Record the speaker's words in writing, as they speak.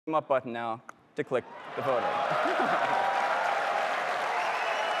up button now to click the photo.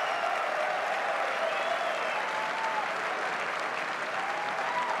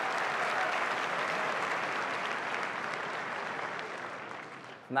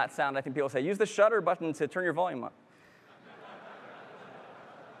 From that sound, I think people say, use the shutter button to turn your volume up.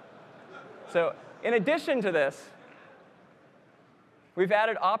 So in addition to this, we've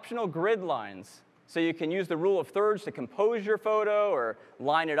added optional grid lines. So you can use the rule of thirds to compose your photo or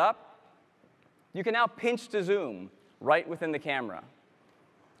line it up. You can now pinch to zoom right within the camera.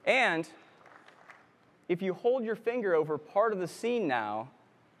 And if you hold your finger over part of the scene now,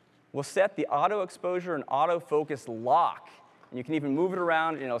 we'll set the auto exposure and autofocus lock. And you can even move it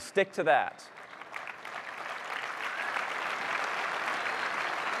around, and it'll stick to that.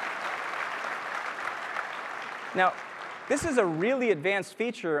 Now, this is a really advanced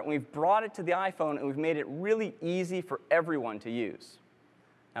feature, and we've brought it to the iPhone, and we've made it really easy for everyone to use.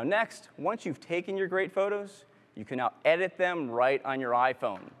 Now, next, once you've taken your great photos, you can now edit them right on your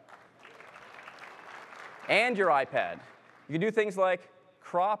iPhone and your iPad. You can do things like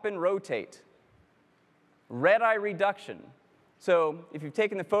crop and rotate, red eye reduction. So if you've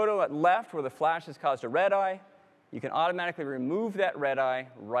taken the photo at left where the flash has caused a red eye, you can automatically remove that red eye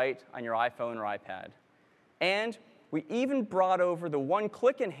right on your iPhone or iPad. And we even brought over the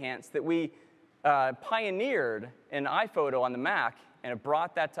one-click enhance that we pioneered in iPhoto on the Mac, and it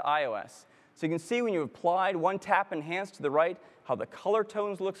brought that to iOS. So you can see when you applied one tap enhance to the right, how the color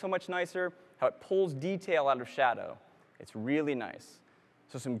tones look so much nicer, how it pulls detail out of shadow. It's really nice.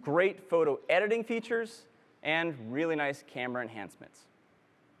 So some great photo editing features and really nice camera enhancements.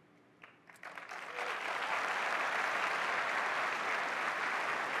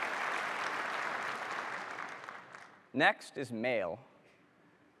 Next is Mail.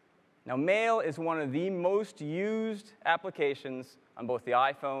 Now, Mail is one of the most used applications on both the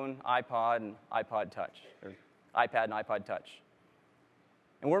iPhone, iPod, and iPod Touch, or iPad and iPod Touch.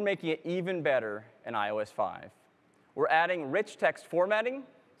 And we're making it even better in iOS 5. We're adding rich text formatting,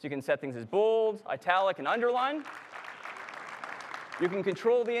 so you can set things as bold, italic, and underline. You can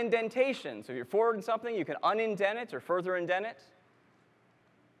control the indentation. So if you're forwarding something, you can unindent it or further indent it.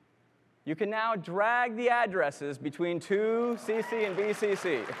 You can now drag the addresses between two CC and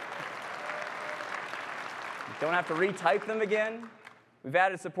BCC. You don't have to retype them again. We've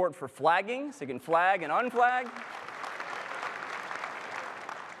added support for flagging, so you can flag and unflag.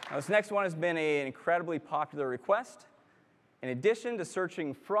 Now, this next one has been an incredibly popular request. In addition to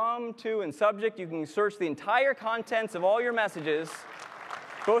searching from, to, and subject, you can search the entire contents of all your messages,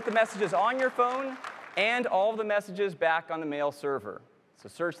 both the messages on your phone and all of the messages back on the mail server. So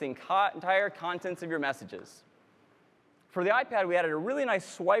search the entire contents of your messages. For the iPad, we added a really nice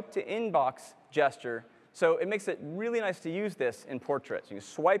swipe to inbox gesture. So it makes it really nice to use this in portraits. You can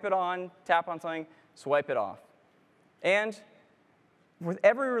swipe it on, tap on something, swipe it off. And with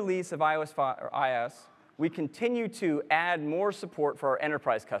every release of iOS 5, or iOS, we continue to add more support for our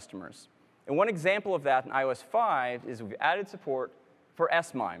enterprise customers. And one example of that in iOS 5 is we've added support for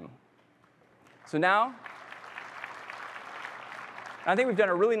S-MIME. So now, I think we've done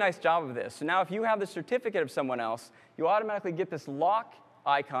a really nice job of this. So now if you have the certificate of someone else, you automatically get this lock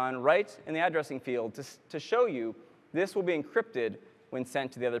icon right in the addressing field to show you this will be encrypted when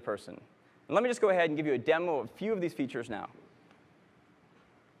sent to the other person. And let me just go ahead and give you a demo of a few of these features now.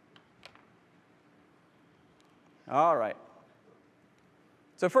 All right.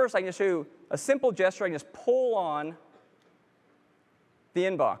 So first, I can just show you a simple gesture. I can just pull on the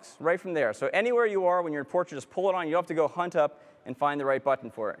inbox right from there. So anywhere you are when you're in portrait, just pull it on. You don't have to go hunt up and find the right button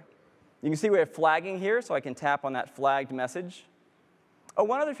for it. You can see we have flagging here, so I can tap on that flagged message. Oh,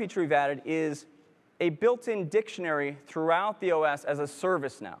 one other feature we've added is a built-in dictionary throughout the OS as a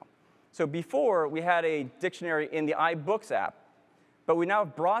service now. So before, we had a dictionary in the iBooks app. But we now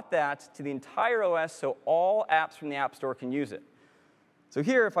have brought that to the entire OS so all apps from the App Store can use it. So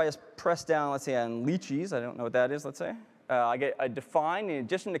here, if I just press down, let's say on lychees, I don't know what that is, let's say, I get a define in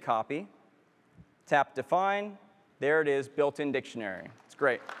addition to copy. Tap define. There it is, built-in dictionary. It's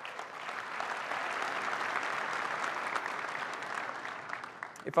great.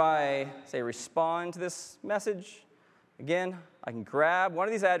 If I say respond to this message, again, I can grab one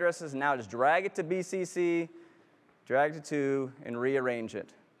of these addresses and now just drag it to BCC, drag it to, and rearrange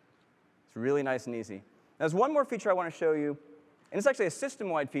it. It's really nice and easy. Now, there's one more feature I want to show you, and it's actually a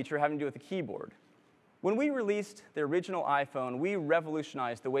system-wide feature having to do with the keyboard. When we released the original iPhone, we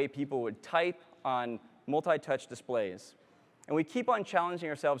revolutionized the way people would type on multi-touch displays. And we keep on challenging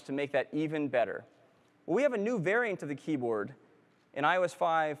ourselves to make that even better. Well, we have a new variant of the keyboard in iOS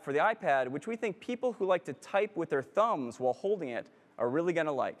 5 for the iPad, which we think people who like to type with their thumbs while holding it are really going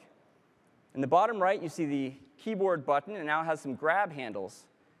to like. In the bottom right, you see the keyboard button, and now it has some grab handles.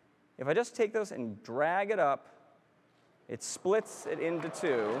 If I just take those and drag it up, it splits it into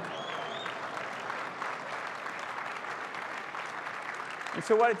two. And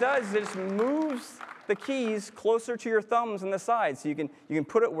so what it does is it just moves the keys closer to your thumbs and the sides. So you can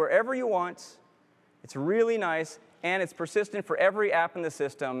put it wherever you want. It's really nice, and it's persistent for every app in the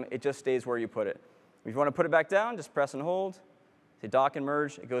system. It just stays where you put it. If you want to put it back down, just press and hold. Say dock and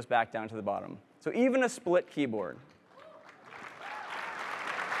merge, it goes back down to the bottom. So even a split keyboard.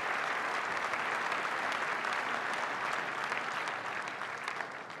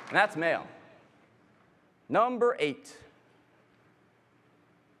 And that's mail. Number 8.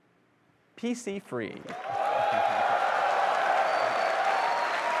 PC free.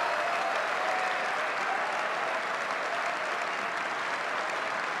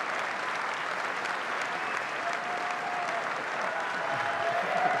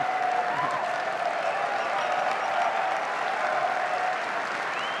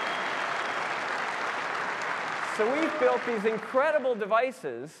 So we've built these incredible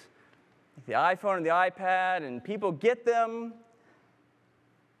devices, the iPhone and the iPad, and people get them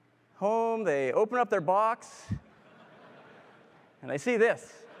home, they open up their box, and they see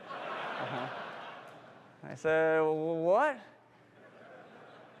this. I said, what?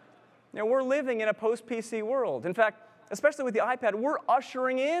 We're living in a post-PC world. In fact, especially with the iPad, we're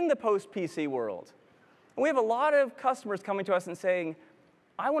ushering in the post-PC world. And we have a lot of customers coming to us and saying,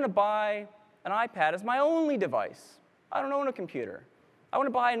 I want to buy an iPad as my only device. I don't own a computer. I want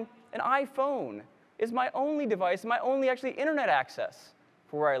to buy an iPhone as my only device, my only actually internet access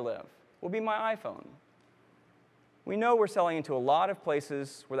for where I live will be my iPhone. We know we're selling into a lot of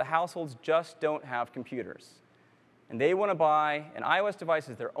places where the households just don't have computers. And they want to buy an iOS device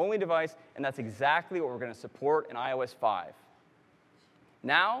as their only device, and that's exactly what we're going to support in iOS 5.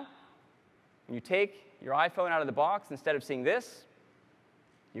 Now, when you take your iPhone out of the box, instead of seeing this,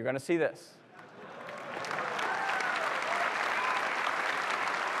 you're going to see this.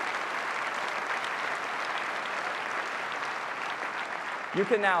 You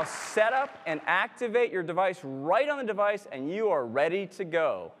can now set up and activate your device right on the device, and you are ready to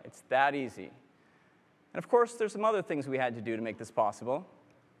go. It's that easy. And of course, there's some other things we had to do to make this possible.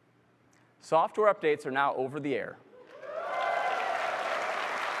 Software updates are now over the air.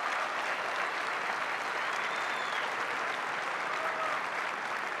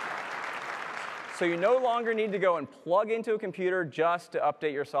 So you no longer need to go and plug into a computer just to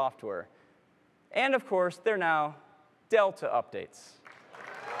update your software. And of course, they're now Delta updates.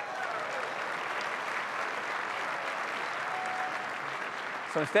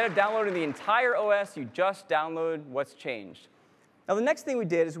 So instead of downloading the entire OS, you just download what's changed. Now, the next thing we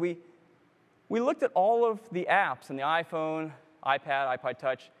did is we looked at all of the apps on the iPhone, iPad, iPod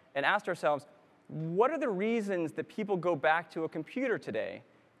Touch, and asked ourselves, what are the reasons that people go back to a computer today?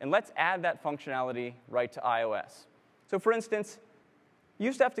 And let's add that functionality right to iOS. So for instance, you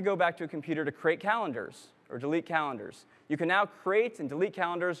used to have to go back to a computer to create calendars or delete calendars. You can now create and delete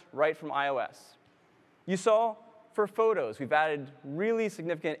calendars right from iOS. You saw for photos, we've added really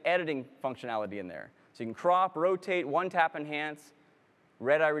significant editing functionality in there. So you can crop, rotate, one-tap enhance,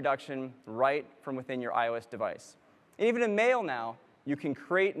 red-eye reduction right from within your iOS device. And even in mail now, you can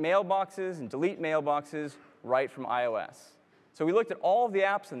create mailboxes and delete mailboxes right from iOS. So we looked at all of the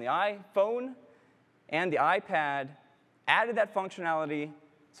apps on the iPhone and the iPad, added that functionality,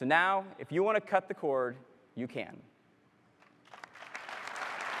 so now if you want to cut the cord, you can.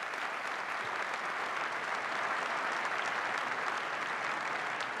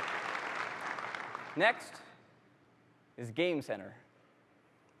 Next is Game Center.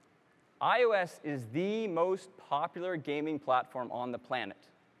 iOS is the most popular gaming platform on the planet.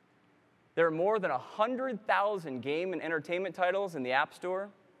 There are more than 100,000 game and entertainment titles in the App Store.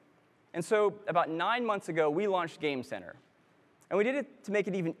 And so about 9 months ago, we launched Game Center. And we did it to make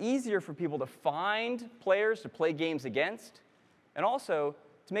it even easier for people to find players to play games against, and also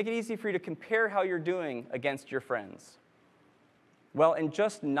to make it easy for you to compare how you're doing against your friends. Well, in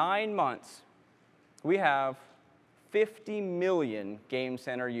just 9 months, we have 50 million Game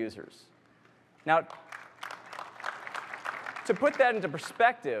Center users. Now, to put that into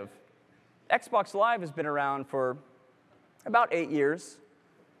perspective, Xbox Live has been around for about 8 years,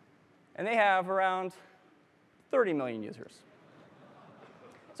 and they have around 30 million users.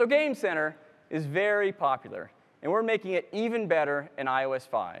 So Game Center is very popular, and we're making it even better in iOS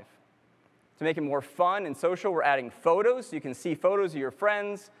 5. To make it more fun and social, we're adding photos, so you can see photos of your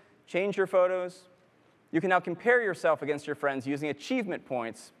friends, change your photos. You can now compare yourself against your friends using achievement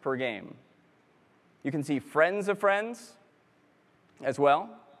points per game. You can see friends of friends, as well.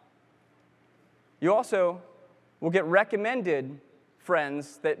 You also will get recommended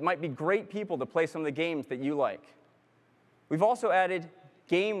friends that might be great people to play some of the games that you like. We've also added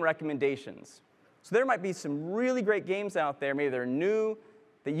game recommendations. So there might be some really great games out there, maybe they're new,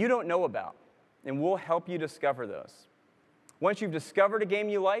 that you don't know about, and we'll help you discover those. Once you've discovered a game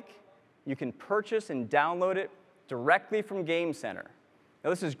you like, you can purchase and download it directly from Game Center. Now,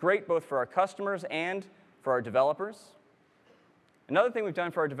 this is great both for our customers and for our developers. Another thing we've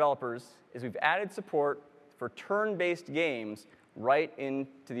done for our developers is we've added support for turn-based games right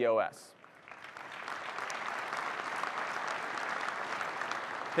into the OS.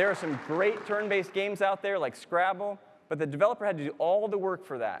 There are some great turn-based games out there like Scrabble, but the developer had to do all the work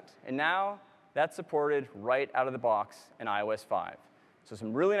for that. And now that's supported right out of the box in iOS 5. So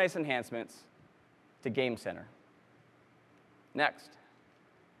some really nice enhancements to Game Center. Next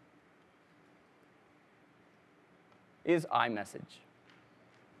is iMessage.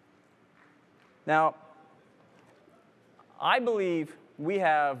 Now, I believe we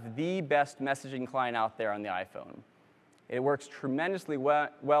have the best messaging client out there on the iPhone. It works tremendously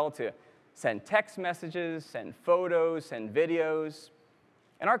well to send text messages, send photos, send videos,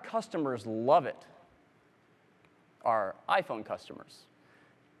 and our customers love it, our iPhone customers.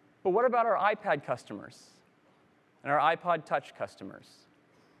 But what about our iPad customers and our iPod Touch customers?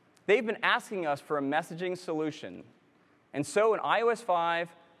 They've been asking us for a messaging solution. And so in iOS 5,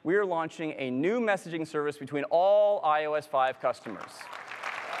 we are launching a new messaging service between all iOS 5 customers.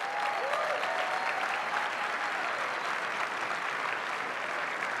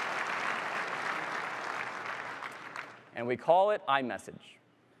 And we call it iMessage.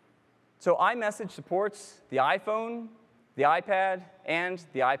 So iMessage supports the iPhone, the iPad, and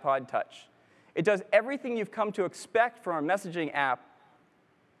the iPod Touch. It does everything you've come to expect from our messaging app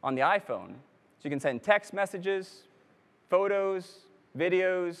on the iPhone. So you can send text messages, photos,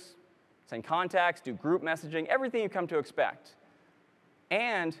 videos, send contacts, do group messaging, everything you've come to expect.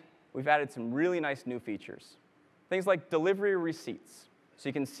 And we've added some really nice new features. Things like delivery receipts, so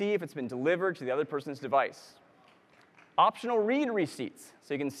you can see if it's been delivered to the other person's device. Optional read receipts,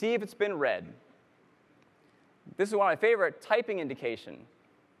 so you can see if it's been read. This is one of my favorite, typing indication.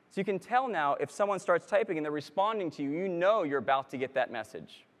 So you can tell now if someone starts typing and they're responding to you, you know you're about to get that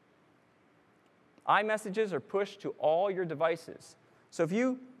message. iMessages are pushed to all your devices. So if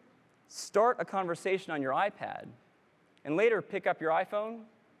you start a conversation on your iPad and later pick up your iPhone,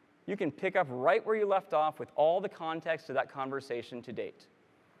 you can pick up right where you left off with all the context of that conversation to date.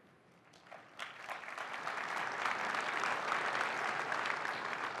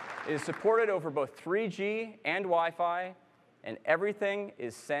 It is supported over both 3G and Wi-Fi, and everything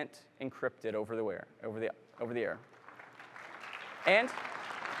is sent encrypted over the air. And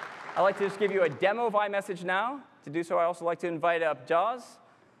I'd like to just give you a demo of iMessage now. To do so, I also like to invite up Jaws,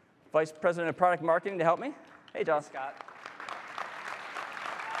 Vice President of Product Marketing, to help me. Hey, Jaws. Hey, Scott.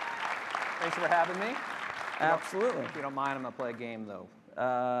 Thanks for having me. Absolutely. If you don't mind, I'm going to play a game, though.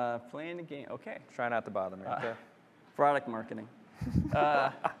 Playing a game, OK. Try not to bother me, OK? Product marketing.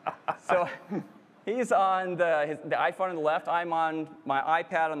 So he's on the iPhone on the left. I'm on my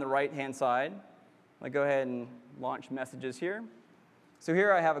iPad on the right-hand side. I'll go ahead and launch messages here. So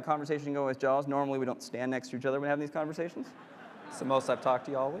here I have a conversation going with Jaws. Normally, we don't stand next to each other when we have these conversations. It's the most I've talked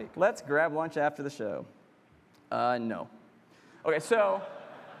to you all week. Let's grab lunch after the show. No. OK, so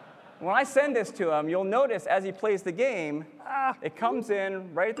when I send this to him, you'll notice as he plays the game, it comes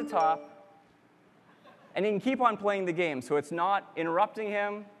in right at the top. And he can keep on playing the game, so it's not interrupting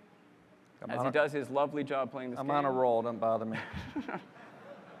him as he does his lovely job playing this game. I'm on a roll. Don't bother me.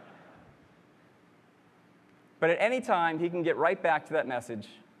 But at any time, he can get right back to that message.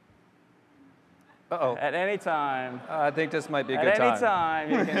 Uh-oh. At any time. I think this might be a good time. At any time,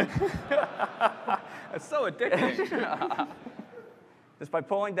 you can. It's so addicting. Just by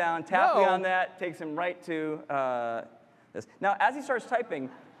pulling down, tapping on that, takes him right to this. Now, as he starts typing,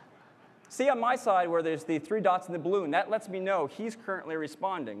 see on my side where there's the 3 dots in the balloon. That lets me know he's currently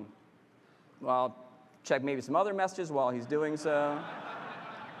responding. Well, I'll check maybe some other messages while he's doing so.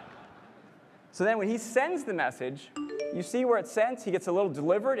 So then when he sends the message, you see where it's sent. He gets a little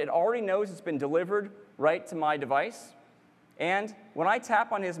delivered. It already knows it's been delivered right to my device. And when I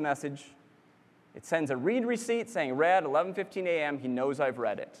tap on his message, it sends a read receipt saying read 11:15 a.m. He knows I've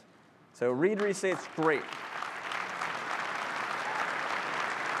read it. So read receipt's great.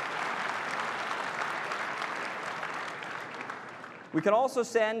 We can also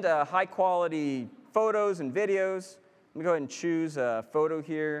send high-quality photos and videos. Let me go ahead and choose a photo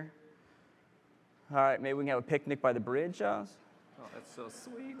here. All right, maybe we can have a picnic by the bridge, Jaws. Oh, that's so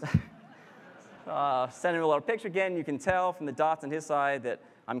sweet. Send him a little picture. Again, you can tell from the dots on his side that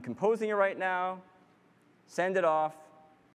I'm composing it right now. Send it off.